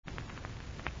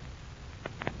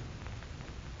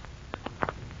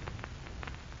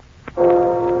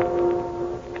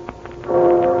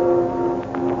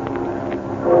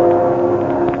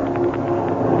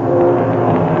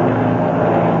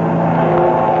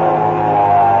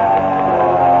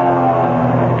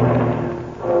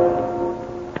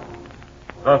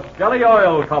Skelly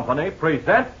Oil Company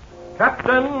present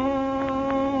Captain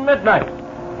Midnight.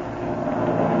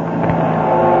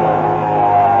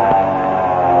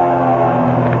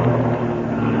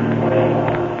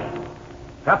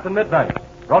 Captain Midnight,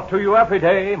 brought to you every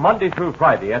day, Monday through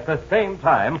Friday, at the same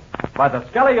time, by the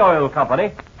Skelly Oil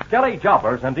Company, Skelly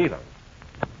Jobbers and Dealers.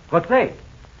 But say,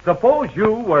 suppose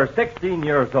you were 16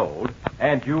 years old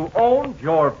and you owned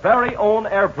your very own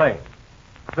airplane.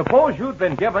 Suppose you'd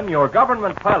been given your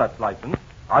government pilot's license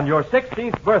on your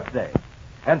 16th birthday.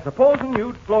 And supposing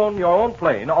you'd flown your own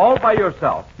plane all by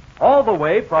yourself, all the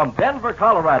way from Denver,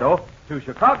 Colorado to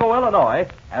Chicago, Illinois,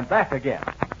 and back again.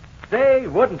 Say,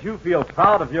 wouldn't you feel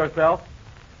proud of yourself?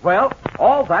 Well,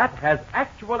 all that has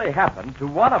actually happened to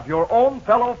one of your own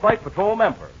fellow Flight Patrol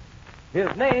members.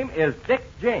 His name is Dick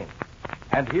James,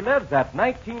 and he lives at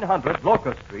 1900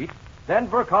 Locust Street,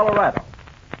 Denver, Colorado.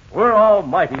 We're all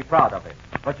mighty proud of him.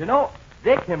 But you know,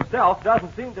 Dick himself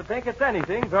doesn't seem to think it's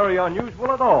anything very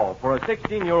unusual at all for a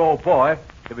 16-year-old boy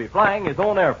to be flying his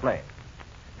own airplane.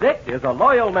 Dick is a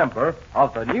loyal member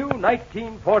of the new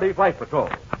 1940 Flight Patrol,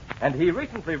 and he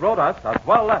recently wrote us a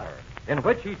swell letter in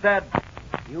which he said,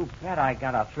 "You bet I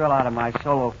got a thrill out of my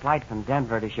solo flight from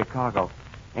Denver to Chicago.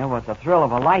 It was the thrill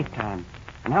of a lifetime,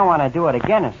 and I want to do it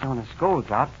again as soon as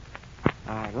school's out.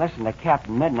 I listen to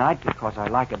Captain Midnight because I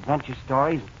like adventure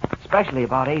stories, especially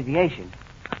about aviation.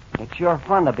 It's sure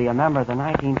fun to be a member of the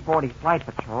 1940 Flight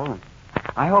Patrol, and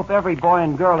I hope every boy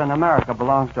and girl in America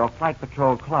belongs to a Flight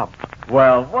Patrol club."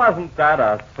 Well, wasn't that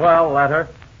a swell letter?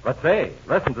 But say,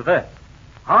 listen to this.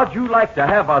 How'd you like to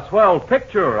have a swell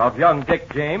picture of young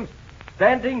Dick James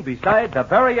standing beside the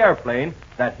very airplane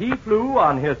that he flew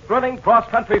on his thrilling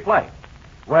cross-country flight?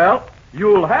 Well,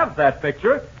 you'll have that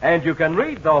picture, and you can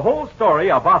read the whole story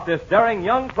about this daring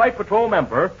young Flight Patrol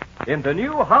member in the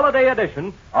new holiday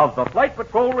edition of the Flight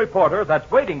Patrol Reporter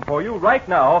that's waiting for you right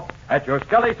now at your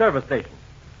Skelly service station.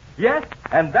 Yes,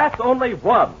 and that's only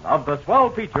one of the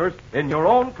swell features in your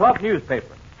own club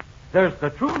newspaper. There's the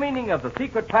true meaning of the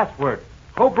secret password,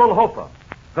 Cobral Hopa,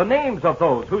 the names of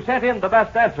those who sent in the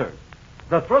best answers,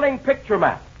 the thrilling picture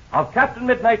map of Captain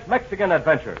Midnight's Mexican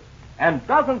adventures, and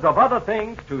dozens of other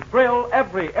things to thrill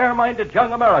every air-minded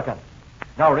young American.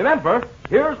 Now remember,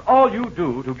 here's all you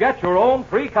do to get your own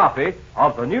free copy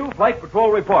of the new Flight Patrol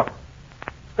Reporter.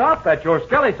 Stop at your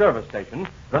Skelly service station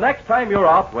the next time you're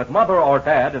out with Mother or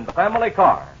Dad in the family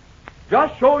car.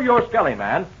 Just show your Skelly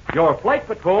man your Flight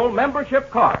Patrol membership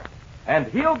card, and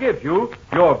he'll give you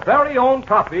your very own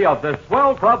copy of this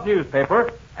swell club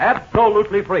newspaper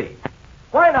absolutely free.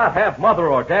 Why not have Mother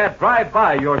or Dad drive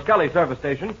by your Skelly service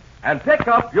station and pick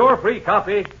up your free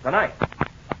copy tonight?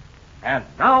 And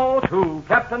now to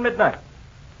Captain Midnight.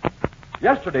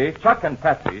 Yesterday, Chuck and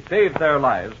Patsy saved their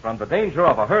lives from the danger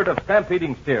of a herd of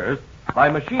stampeding steers by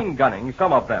machine gunning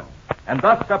some of them, and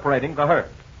thus separating the herd.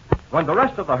 When the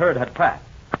rest of the herd had passed,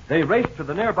 they raced to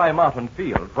the nearby mountain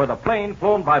field where the plane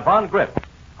flown by Von Griff,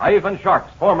 Ivan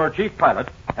Shark's former chief pilot,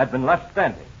 had been left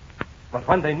standing. But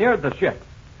when they neared the ship,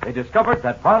 they discovered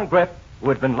that Von Griff, who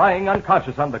had been lying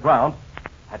unconscious on the ground,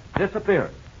 had disappeared.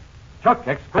 Chuck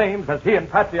exclaims as he and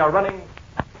Patsy are running.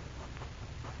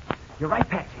 "You're right,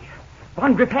 Patsy.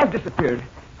 Von Griff has disappeared.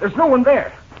 There's no one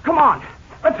there. Come on.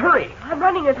 Let's hurry." I'm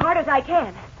running as hard as I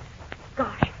can.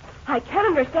 Gosh, I can't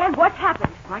understand what's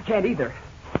happened. I can't either.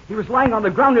 He was lying on the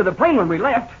ground near the plane when we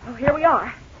left. Oh, here we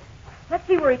are. Let's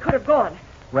see where he could have gone.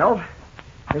 Well,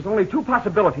 there's only two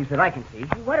possibilities that I can see.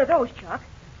 What are those, Chuck?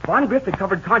 Von Griff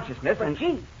recovered consciousness But and...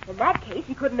 gee, in that case,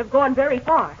 he couldn't have gone very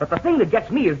far. But the thing that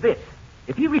gets me is this.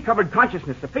 If he recovered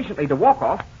consciousness sufficiently to walk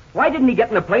off, why didn't he get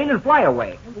in the plane and fly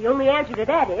away? And the only answer to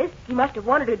that is he must have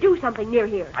wanted to do something near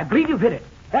here. I believe you've hit it.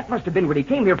 That must have been what he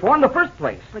came here for in the first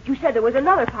place. But you said there was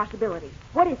another possibility.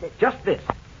 What is it? Just this.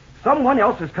 Someone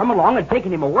else has come along and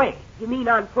taken him away. You mean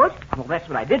on foot? Well, that's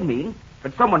what I did mean.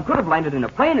 But someone could have landed in a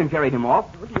plane and carried him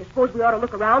off. Well, do you suppose we ought to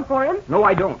look around for him? No,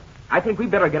 I don't. I think we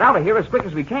better get out of here as quick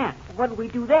as we can. What do we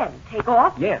do then? Take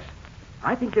off? Yes.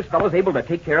 I think this fellow's able to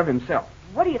take care of himself.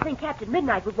 What do you think Captain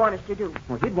Midnight would want us to do?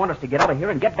 Well, he'd want us to get out of here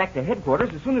and get back to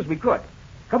headquarters as soon as we could.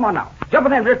 Come on now. Jump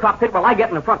in that rear cockpit while I get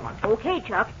in the front one. Okay,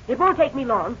 Chuck. It won't take me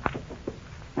long.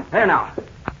 There now.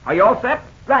 Are you all set?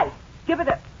 Right. Give it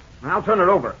a... I'll turn it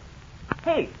over.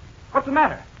 Hey, what's the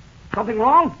matter? Something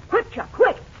wrong? Quick, Chuck,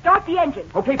 quick. Start the engine.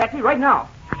 Okay, Patsy, right now.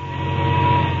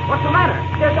 What's the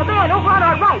matter? There's a man over on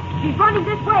our right. He's running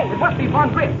this way. It must be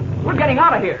Von Griff. We're getting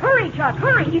out of here. Hurry, Chuck,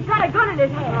 hurry. He's got a gun in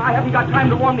his hand. I haven't got time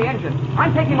to warm the engine.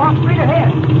 I'm taking off straight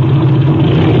ahead.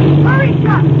 Hurry,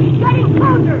 Chuck. He's getting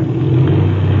closer.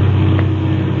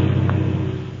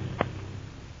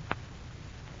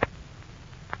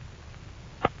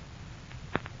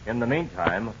 In the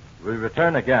meantime, we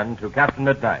return again to Captain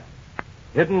Midnight.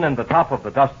 Hidden in the top of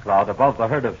the dust cloud above the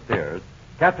herd of steers,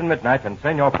 Captain Midnight and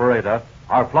Senor Pareda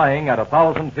are flying at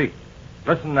 1,000 feet.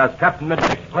 Listen as Captain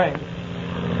Midnight explains.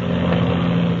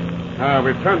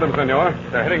 We've turned them, senor.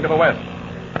 They're heading to the west.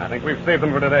 I think we've saved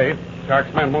them for today.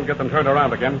 Shark's men won't get them turned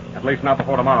around again, at least not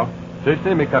before tomorrow. Si,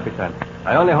 mi Capitan.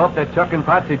 I only hope that Chuck and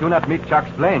Patsy do not meet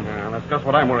Chuck's plane. That's just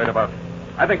what I'm worried about.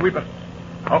 I think we...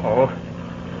 Uh-oh.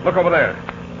 Look over there.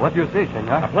 What do you see,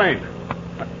 senor? A plane.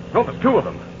 No, there's two of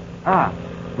them. Ah,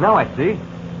 now I see.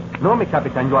 No, mi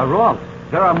Capitan, you are wrong.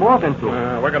 There are more than two.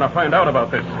 We're going to find out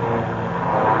about this.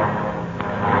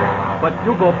 But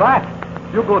you go back.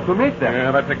 You go to meet them.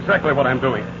 Yeah, that's exactly what I'm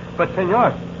doing. But,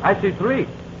 senor, I see three.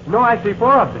 No, I see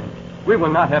four of them. We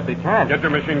will not have the chance. Get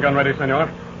your machine gun ready,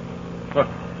 senor. Look,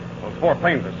 those four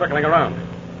planes are circling around.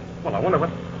 Well, I wonder what...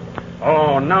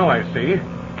 Oh, now I see.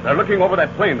 They're looking over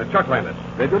that plane that Chuck landed.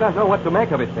 They do not know what to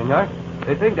make of it, senor.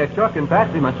 They think that Chuck and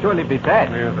Patsy must surely be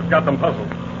dead. Yes, it's got them puzzled.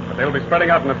 But they'll be spreading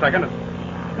out in a second.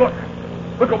 Look.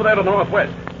 Look over there to the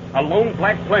northwest. A lone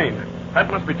black plane. That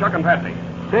must be Chuck and Patsy.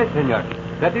 Yes, senor.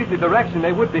 That is the direction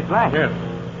they would be flying. Yes.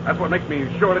 That's what makes me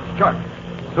sure it's Chuck.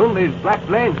 Soon these black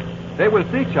planes, they will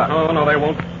see Chuck. Oh, no, they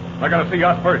won't. They're going to see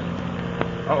us first.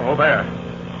 Oh, there.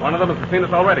 One of them has seen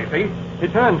us already, see? He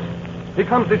turns. He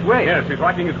comes this way. Yes, he's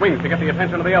rocking his wings to get the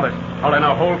attention of the others. All right,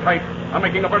 now, hold tight. I'm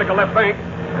making a vertical left bank.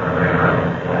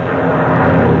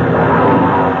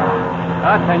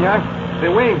 Ah, senor.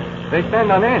 The wings. They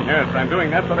stand on end. Yes, I'm doing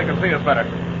that so they can see us better.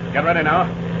 Get ready now.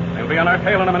 They'll be on our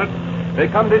tail in a minute. They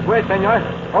come this way, senor.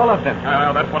 All of them.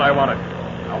 That's what I wanted.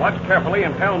 Now watch carefully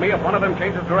and tell me if one of them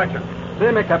changes direction. See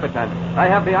me, Capitan. I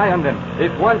have the eye on them.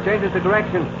 If one changes the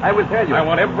direction, I will tell you. I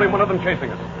want every one of them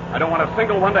chasing us. I don't want a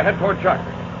single one to head toward Chuck.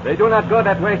 They do not go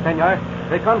that way, senor.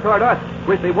 They come toward us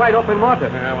with the wide open water.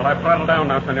 Well, I've throttled down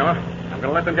now, senor. I'm going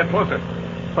to let them get closer.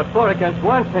 But 4 against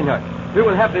 1, senor. We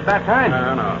will have the back hand. No.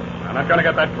 I'm not going to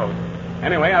get that close.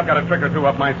 Anyway, I've got a trick or two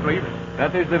up my sleeve.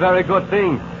 That is the very good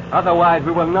thing. Otherwise,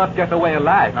 we will not get away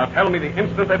alive. Now tell me the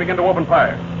instant they begin to open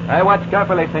fire. I watch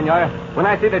carefully, senor. When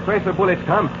I see the tracer bullets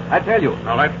come, I tell you.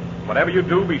 All right. Whatever you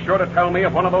do, be sure to tell me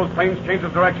if one of those planes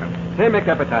changes direction. See me,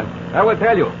 Capitan. I will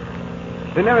tell you.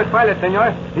 The nearest pilot,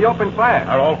 senor, he opened fire.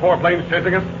 Are all 4 planes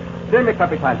chasing us? See me,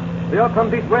 Capitan. They all come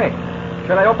this way.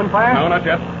 Shall I open fire? No, not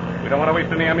yet. We don't want to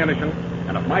waste any ammunition.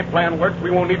 And if my plan works,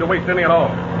 we won't need to waste any at all.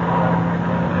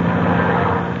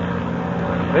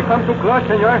 They come too close,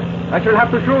 senor. I shall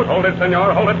have to shoot. Hold it,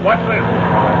 senor. Hold it. Watch this.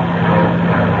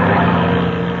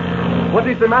 What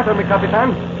is the matter, mi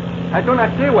Capitan? I do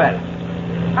not see well.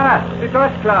 Ah, the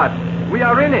dust cloud. We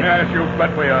are in it. Yes, you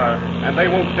bet we are. And they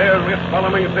won't dare risk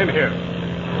following us in here.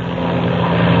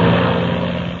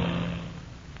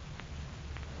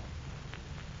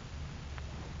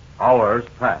 Hours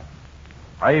pass.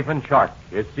 Ivan Shark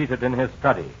is seated in his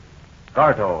study.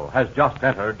 Gardo has just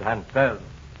entered and says,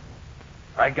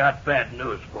 I got bad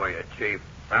news for you, Chief.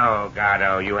 So,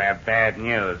 Gardo, you have bad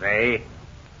news, eh?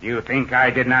 You think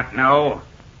I did not know?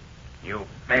 You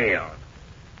failed.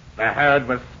 The herd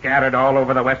was scattered all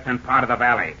over the western part of the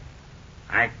valley.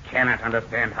 I cannot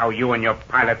understand how you and your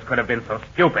pilots could have been so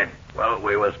stupid. Well,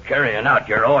 we was carrying out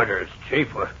your orders,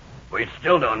 Chief. We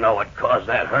still don't know what caused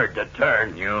that herd to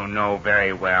turn. You know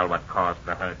very well what caused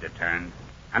the herd to turn.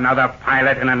 Another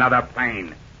pilot in another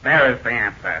plane. There is the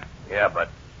answer. Yeah, but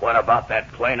what about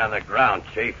that plane on the ground,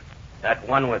 Chief? That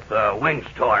one with the wings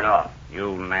torn off.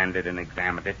 You landed and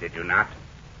examined it, did you not?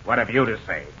 What have you to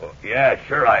say? Well, yeah,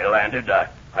 sure I landed.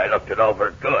 I looked it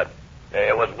over good.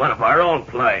 It was one of our own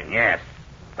planes. Yes,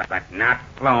 but not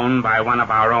flown by one of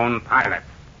our own pilots.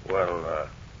 Well,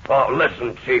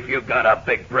 listen, Chief, you got a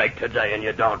big break today and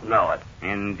you don't know it.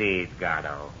 Indeed,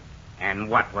 Gardo. And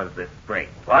what was this break?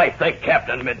 Well, I think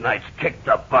Captain Midnight's kicked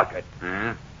the bucket.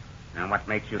 Huh? And what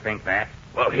makes you think that?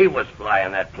 Well, he was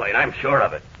flying that plane, I'm sure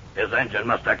of it. His engine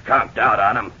must have conked out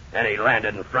on him, and he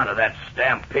landed in front of that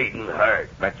stampeding herd.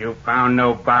 But you found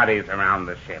no bodies around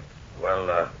the ship. Well,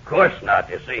 of course not.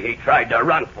 You see, he tried to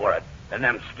run for it, and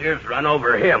them steers run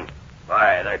over him.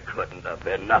 Why, there couldn't have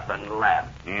been nothing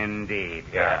left. Indeed,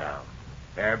 Gardo. Yeah.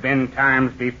 There have been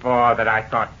times before that I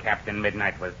thought Captain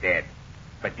Midnight was dead.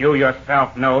 But you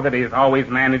yourself know that he's always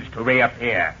managed to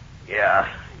reappear. Yeah,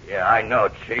 I know,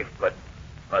 Chief, but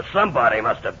somebody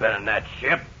must have been in that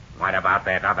ship. What about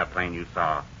that other plane you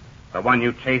saw? The one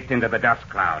you chased into the dust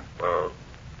cloud? Well,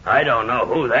 I don't know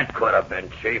who that could have been,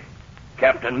 Chief.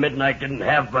 Captain Midnight didn't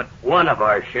have but one of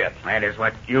our ships. That is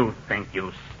what you think,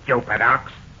 you stupid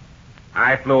ox.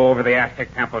 I flew over the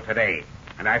Aztec Temple today,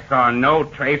 and I saw no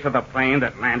trace of the plane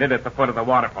that landed at the foot of the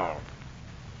waterfall.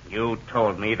 You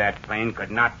told me that plane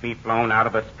could not be flown out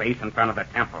of the space in front of the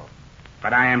temple.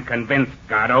 But I am convinced,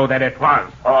 Gardo, that it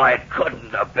was. Oh, it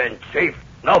couldn't have been, Chief.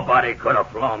 Nobody could have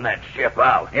flown that ship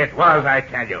out. It was, I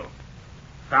tell you.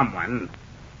 Someone,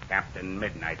 Captain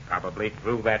Midnight probably,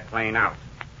 threw that plane out.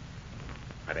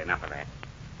 But enough of that.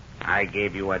 I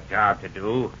gave you a job to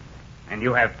do, and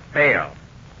you have failed.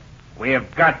 We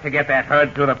have got to get that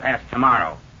herd through the pass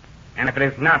tomorrow. And if it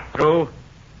is not through,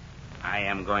 I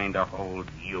am going to hold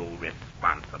you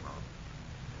responsible.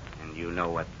 And you know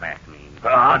what that means.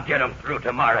 I'll get him through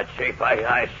tomorrow, Chief.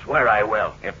 I swear I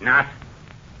will. If not,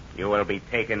 you will be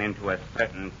taken into a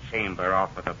certain chamber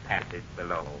off of the passage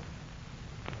below.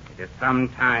 It is some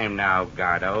time now,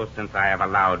 Gardo, since I have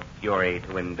allowed Fury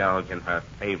to indulge in her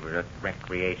favorite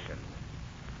recreation.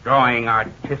 Drawing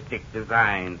artistic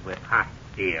designs with hot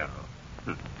steel.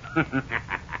 Do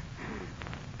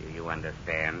you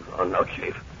understand? Oh, no,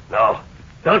 Chief. No.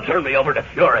 Don't turn me over to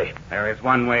Fury. There is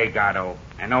one way, Gardo,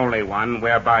 and only one,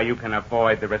 whereby you can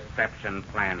avoid the reception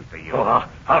planned for you. Oh,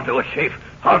 I'll do it, Chief.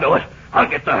 I'll do it. I'll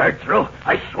get the herd through.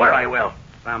 I swear I will.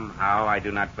 Somehow, I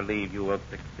do not believe you will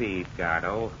succeed,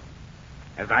 Gardo.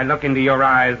 As I look into your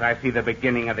eyes, I see the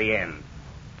beginning of the end.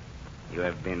 You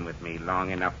have been with me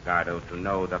long enough, Gardo, to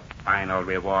know the final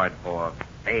reward for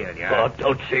failure. Oh,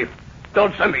 don't, Chief.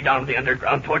 Don't send me down to the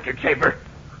underground torture chamber.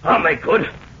 I'll make good.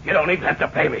 You don't even have to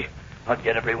pay me. I'll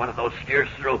get every one of those steers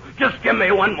through. Just give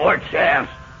me one more chance.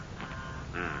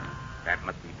 That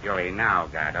must be Fury now,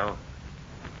 Gardo.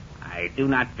 I do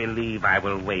not believe I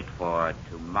will wait for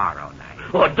tomorrow night.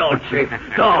 Oh, don't, Chief.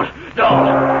 Don't.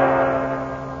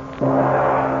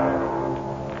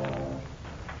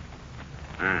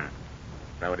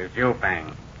 So it is you,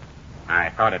 Fang. I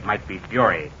thought it might be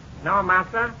Fury. No,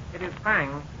 Master. It is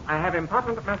Fang. I have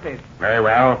important message. Very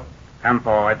well. Come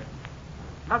forward.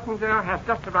 Messenger has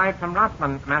just arrived from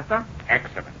Rossman, Master.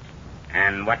 Excellent.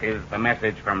 And what is the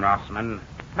message from Rossman?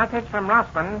 Message from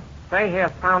Rossman. Say he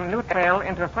has found new trail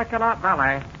into Circular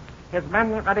Valley. His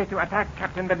men ready to attack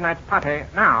Captain Midnight's party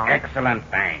now. Excellent,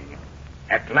 Fang.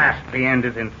 At last the end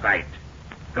is in sight.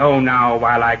 Go now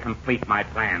while I complete my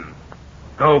plan.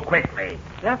 Go quickly.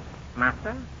 Yes,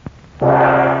 Master.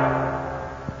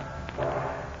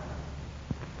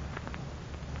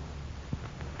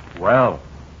 Well,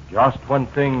 just when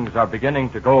things are beginning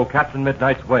to go Captain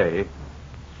Midnight's way,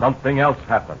 something else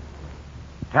happened.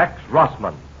 Tex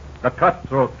Rossman, the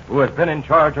cutthroat who has been in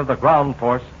charge of the ground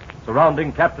force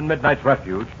surrounding Captain Midnight's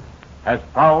refuge, has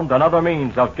found another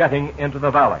means of getting into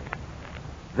the valley.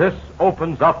 This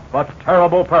opens up a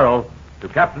terrible peril to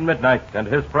Captain Midnight and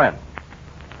his friends.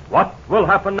 What will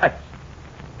happen next?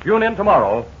 Tune in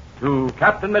tomorrow to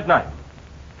Captain Midnight.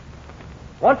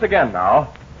 Once again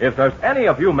now, if there's any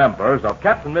of you members of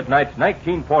Captain Midnight's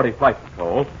 1940 Flight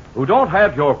Patrol who don't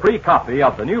have your free copy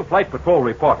of the new Flight Patrol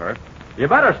Reporter, you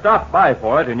better stop by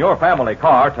for it in your family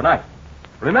car tonight.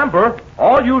 Remember,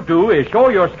 all you do is show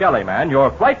your Skelly Man your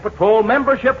Flight Patrol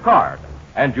membership card,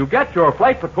 and you get your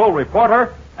Flight Patrol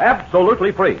Reporter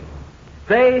absolutely free.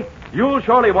 Say, you'll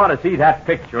surely want to see that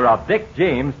picture of Dick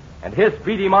James and his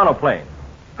speedy monoplane,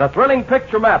 the thrilling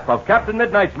picture map of Captain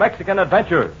Midnight's Mexican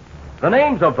adventures, the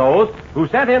names of those who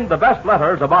sent in the best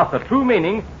letters about the true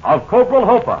meaning of Cobral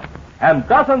Hopa, and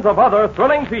dozens of other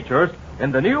thrilling features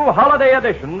in the new holiday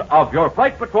edition of your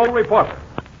Flight Patrol Reporter.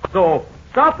 So,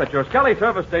 stop at your Skelly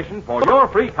service station for your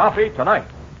free copy tonight.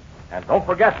 And don't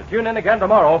forget to tune in again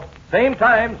tomorrow, same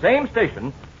time, same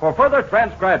station, for further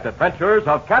transcribed adventures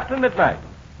of Captain Midnight.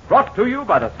 Brought to you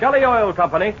by the Skelly Oil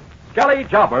Company, Skelly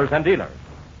Jobbers and Dealers.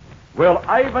 Will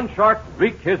Ivan Shark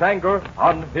wreak his anger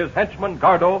on his henchman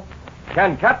Gardo?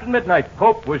 Can Captain Midnight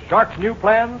cope with Shark's new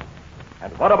plans?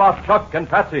 And what about Chuck and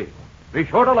Patsy? Be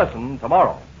sure to listen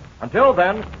tomorrow. Until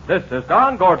then, this is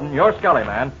Don Gordon, your Skelly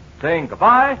Man, saying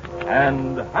goodbye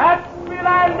and happy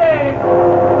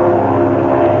landing!